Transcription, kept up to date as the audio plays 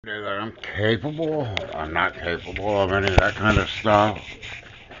That I'm capable. I'm not capable of any of that kind of stuff.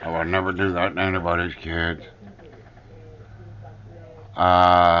 I would never do that to anybody's kids.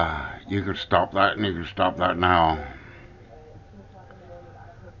 You can stop that and you can stop that now.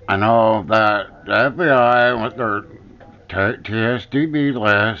 I know that the FBI with their TSDB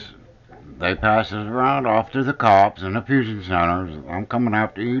list, they pass it around off to the cops and the fusion centers. I'm coming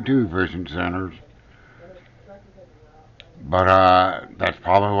after you too, fusion centers. But that's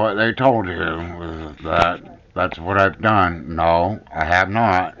probably what they told you, was that that's what I've done. No, I have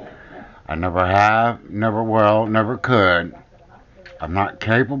not. I never have, never will, never could. I'm not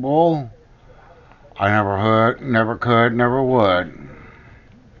capable. I never would, never could, never would.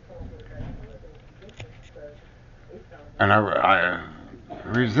 And I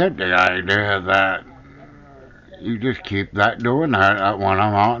resent the idea that you just keep that doing that when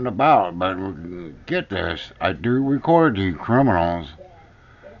I'm out and about. But get this, I do record you criminals.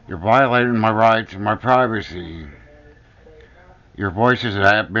 You're violating my rights and my privacy. Your voices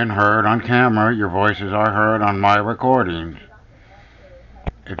have been heard on camera. Your voices are heard on my recordings.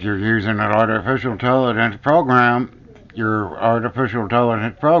 If you're using an artificial intelligence program, your artificial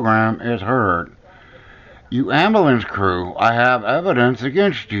intelligence program is heard. You ambulance crew, I have evidence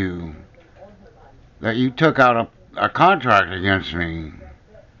against you that you took out a contract against me.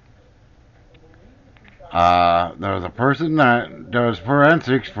 There's a person that does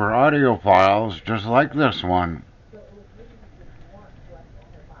forensics for audio files just like this one.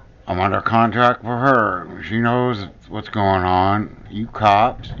 I'm under contract for her. She knows what's going on. You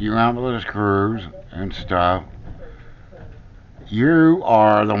cops, you ambulance crews and stuff. You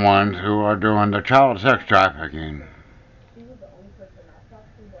are the ones who are doing the child sex trafficking.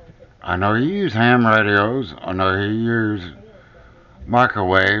 I know you use ham radios. I know you use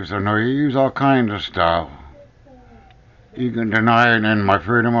microwaves. I know you use all kinds of stuff. You can deny it in my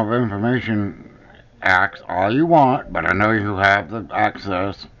Freedom of Information Act all you want, but I know you have the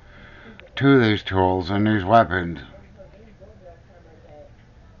access to these tools and these weapons.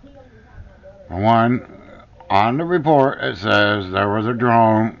 For one, on the report it says there was a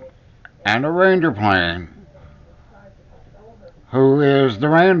drone and a Ranger plane. Who is the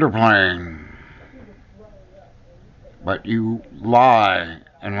Ranger plane? But you lie,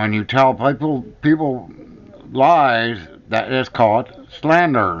 and when you tell people lies, that is called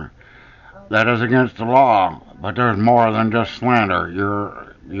slander. That is against the law. But there's more than just slander.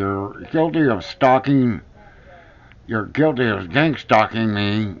 You're guilty of stalking. You're guilty of gang stalking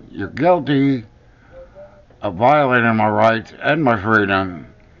me. You're guilty of violating my rights and my freedom,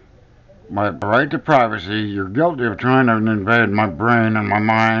 my right to privacy. You're guilty of trying to invade my brain and my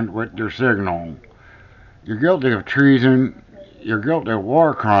mind with your signal. You're guilty of treason. You're guilty of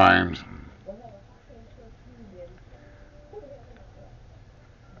war crimes.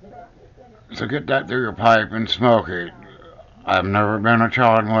 So get that through your pipe and smoke it. I've never been a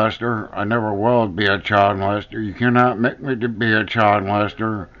child molester. I never will be a child molester. You cannot make me to be a child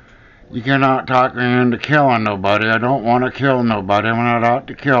molester. You cannot talk me into killing nobody. I don't want to kill nobody. I'm not out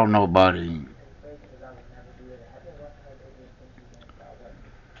to kill nobody.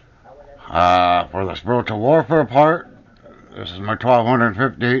 For the spiritual warfare part, this is my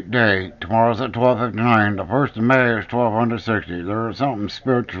 1258th day. Tomorrow's at 12:59. The 1st of May is 1260. There is something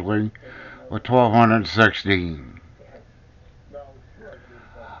spiritually with 1260.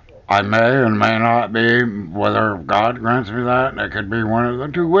 I may and may not be, whether God grants me that, it could be one of the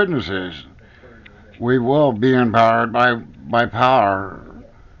two witnesses. We will be empowered by power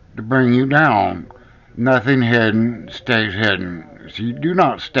to bring you down. Nothing hidden stays hidden. So you do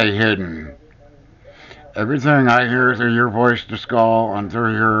not stay hidden. Everything I hear through your voice to skull and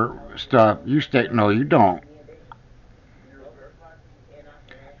through your stuff, you state no, you don't.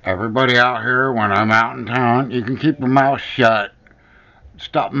 Everybody out here, when I'm out in town, you can keep your mouth shut.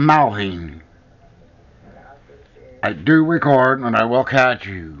 Stop mouthing. I do record and I will catch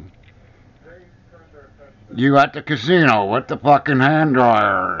you. You at the casino with the fucking hand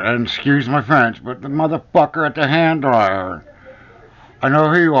dryer. And excuse my French, but the motherfucker at the hand dryer. I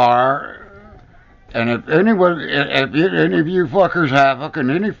know who you are. And if anyone, if any of you fuckers have fucking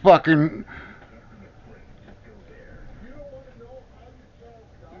any fucking,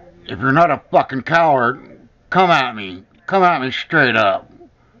 if you're not a fucking coward, come at me. Come at me straight up.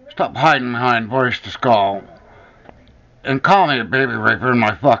 Stop hiding behind voice to skull. And call me a baby raper in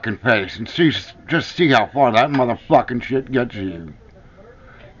my fucking face and just see how far that motherfucking shit gets you.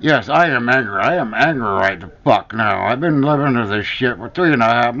 Yes, I am angry. I am angry right the fuck now. I've been living with this shit for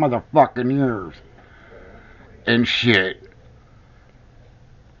 3.5 motherfucking years. And shit.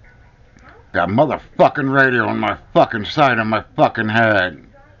 Got motherfucking radio on my fucking side of my fucking head.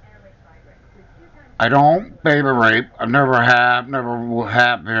 I don't baby rape. I never have, never will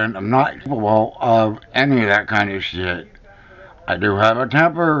have been. I'm not capable of any of that kind of shit. I do have a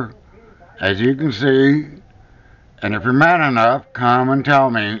temper, as you can see, and if you're man enough, come and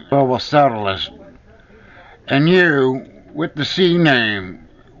tell me. We'll settle this. And you, with the C name,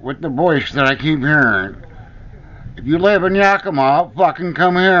 with the voice that I keep hearing, if you live in Yakima, fucking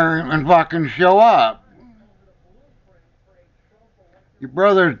come here and fucking show up. Your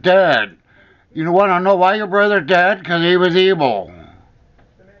brother's dead. You want to know why your brother's dead? Because he was evil.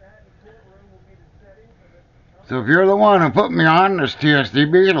 So if you're the one who put me on this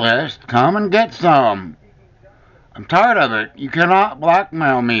TSDB list, come and get some. I'm tired of it. You cannot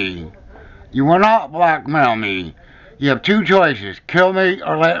blackmail me. You will not blackmail me. You have two choices. Kill me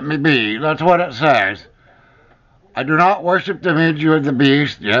or let me be. That's what it says. I do not worship the image of the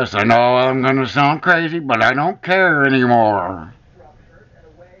beast. Yes, I know I'm going to sound crazy, but I don't care anymore.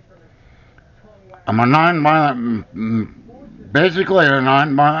 I'm a non-violent, basically a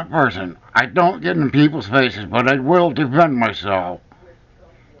non-violent person. I don't get in people's faces, but I will defend myself.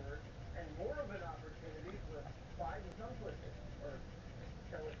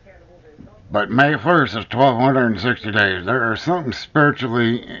 But May 1st is 1,260 days. There is something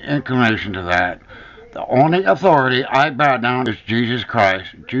spiritually inclination to that. The only authority I bow down is Jesus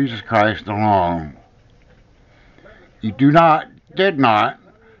Christ alone. You did not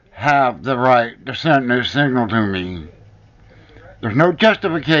have the right to send this signal to me. There's no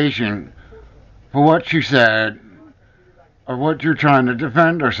justification for what you said or what you're trying to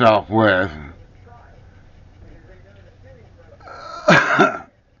defend yourself with.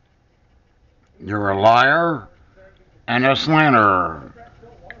 You're a liar and a slanderer,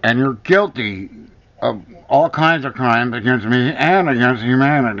 and you're guilty of all kinds of crimes against me and against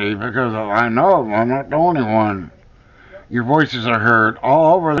humanity, because I know I'm not the only one. Your voices are heard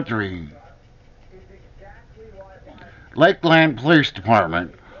all over the country. Lakeland Police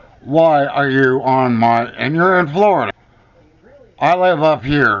Department, why are you on my... And you're in Florida. I live up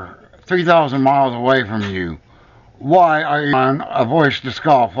here, 3,000 miles away from you. Why are you on a voice to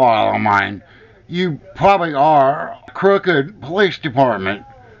skull file of mine? You probably are a crooked police department.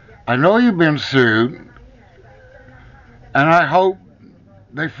 I know you've been sued, and I hope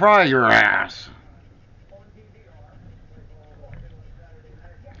they fry your ass.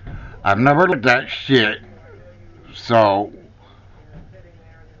 I've never looked at that shit, so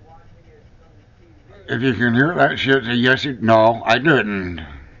if you can hear that shit, say yes, no, I didn't.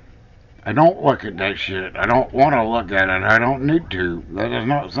 I don't look at that shit. I don't want to look at it. I don't need to. That is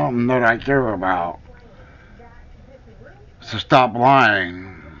not something that I care about. So stop lying.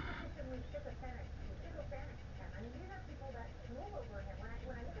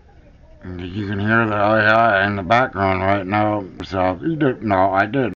 And you can hear the AI in the background right now. So you didn't. No, I didn't.